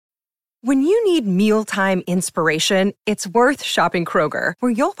When you need mealtime inspiration, it's worth shopping Kroger,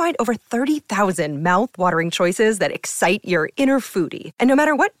 where you'll find over 30,000 mouth-watering choices that excite your inner foodie. And no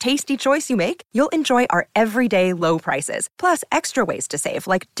matter what tasty choice you make, you'll enjoy our everyday low prices, plus extra ways to save,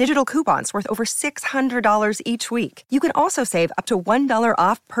 like digital coupons worth over $600 each week. You can also save up to $1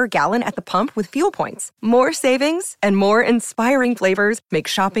 off per gallon at the pump with fuel points. More savings and more inspiring flavors make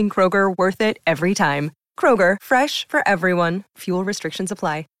shopping Kroger worth it every time. Kroger, fresh for everyone. Fuel restrictions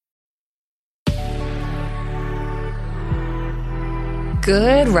apply.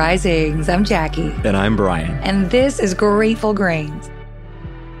 Good risings. I'm Jackie. And I'm Brian. And this is Grateful Grains.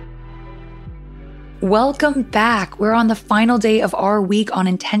 Welcome back. We're on the final day of our week on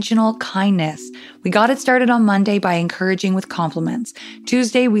intentional kindness. We got it started on Monday by encouraging with compliments.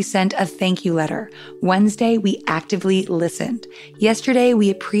 Tuesday, we sent a thank you letter. Wednesday, we actively listened. Yesterday,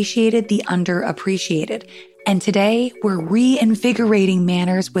 we appreciated the underappreciated. And today, we're reinvigorating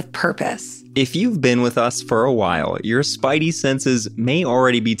manners with purpose. If you've been with us for a while, your spidey senses may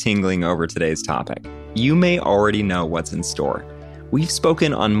already be tingling over today's topic. You may already know what's in store. We've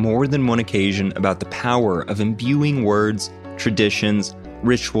spoken on more than one occasion about the power of imbuing words, traditions,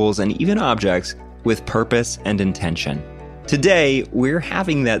 rituals, and even objects with purpose and intention. Today, we're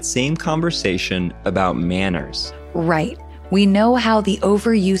having that same conversation about manners. Right. We know how the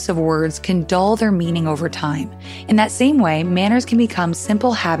overuse of words can dull their meaning over time. In that same way, manners can become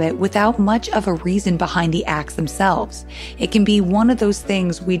simple habit without much of a reason behind the acts themselves. It can be one of those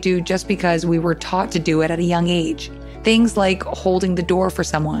things we do just because we were taught to do it at a young age. Things like holding the door for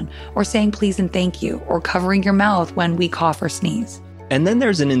someone, or saying please and thank you, or covering your mouth when we cough or sneeze. And then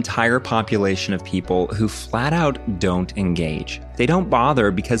there's an entire population of people who flat out don't engage. They don't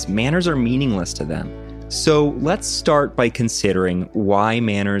bother because manners are meaningless to them. So let's start by considering why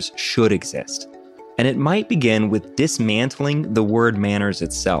manners should exist. And it might begin with dismantling the word manners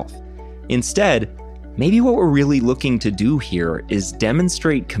itself. Instead, maybe what we're really looking to do here is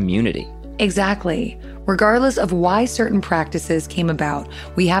demonstrate community. Exactly. Regardless of why certain practices came about,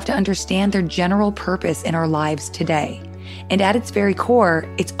 we have to understand their general purpose in our lives today. And at its very core,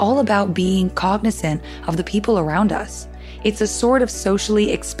 it's all about being cognizant of the people around us. It's a sort of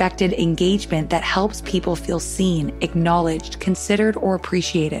socially expected engagement that helps people feel seen, acknowledged, considered, or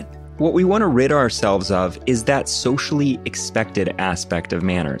appreciated. What we want to rid ourselves of is that socially expected aspect of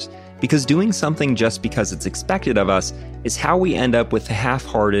manners, because doing something just because it's expected of us is how we end up with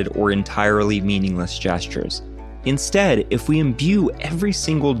half-hearted or entirely meaningless gestures. Instead, if we imbue every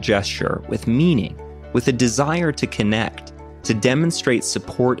single gesture with meaning, with a desire to connect, to demonstrate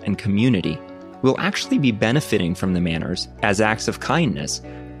support and community, we'll actually be benefiting from the manners as acts of kindness,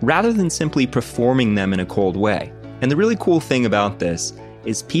 rather than simply performing them in a cold way. And the really cool thing about this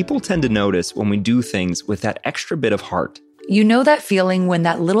is people tend to notice when we do things with that extra bit of heart. You know that feeling when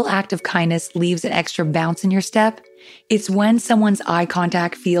that little act of kindness leaves an extra bounce in your step? It's when someone's eye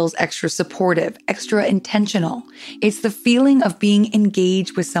contact feels extra supportive, extra intentional. It's the feeling of being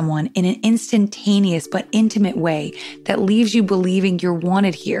engaged with someone in an instantaneous but intimate way that leaves you believing you're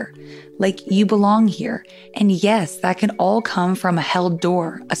wanted here, like you belong here. And yes, that can all come from a held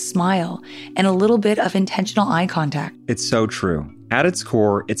door, a smile, and a little bit of intentional eye contact. It's so true. At its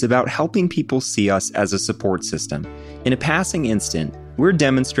core, it's about helping people see us as a support system. In a passing instant, we're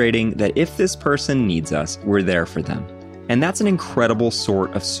demonstrating that if this person needs us, we're there for them. And that's an incredible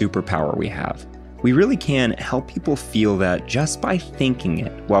sort of superpower we have. We really can help people feel that just by thinking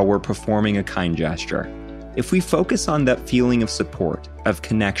it while we're performing a kind gesture. If we focus on that feeling of support, of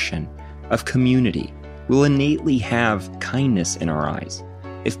connection, of community, we'll innately have kindness in our eyes.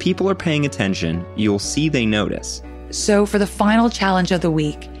 If people are paying attention, you'll see they notice. So for the final challenge of the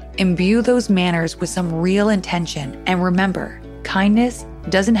week, imbue those manners with some real intention. And remember, kindness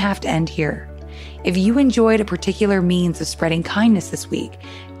doesn't have to end here. If you enjoyed a particular means of spreading kindness this week,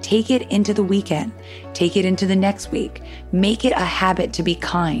 take it into the weekend. Take it into the next week. Make it a habit to be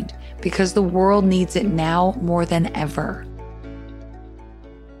kind, because the world needs it now more than ever.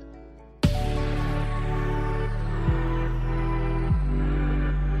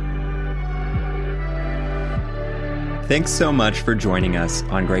 Thanks so much for joining us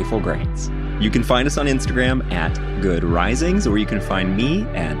on Grateful Grains. You can find us on Instagram at Good Risings, or you can find me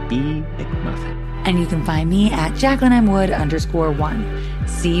at B McMuffin. And you can find me at JacquelineMWood_1.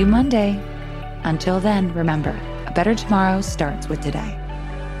 See you Monday. Until then, remember, a better tomorrow starts with today.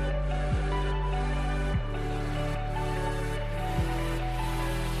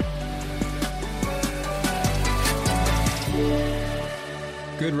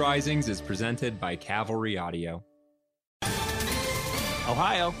 Good Risings is presented by Cavalry Audio.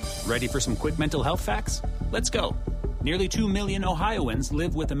 Ohio, ready for some quick mental health facts? Let's go. Nearly 2 million Ohioans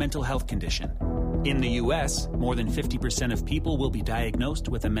live with a mental health condition. In the U.S., more than 50% of people will be diagnosed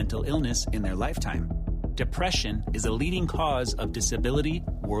with a mental illness in their lifetime. Depression is a leading cause of disability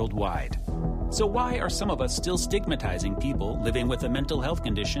worldwide. So why are some of us still stigmatizing people living with a mental health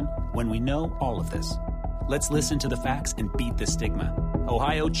condition when we know all of this? Let's listen to the facts and beat the stigma.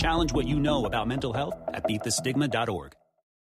 Ohio, challenge what you know about mental health at beatthestigma.org.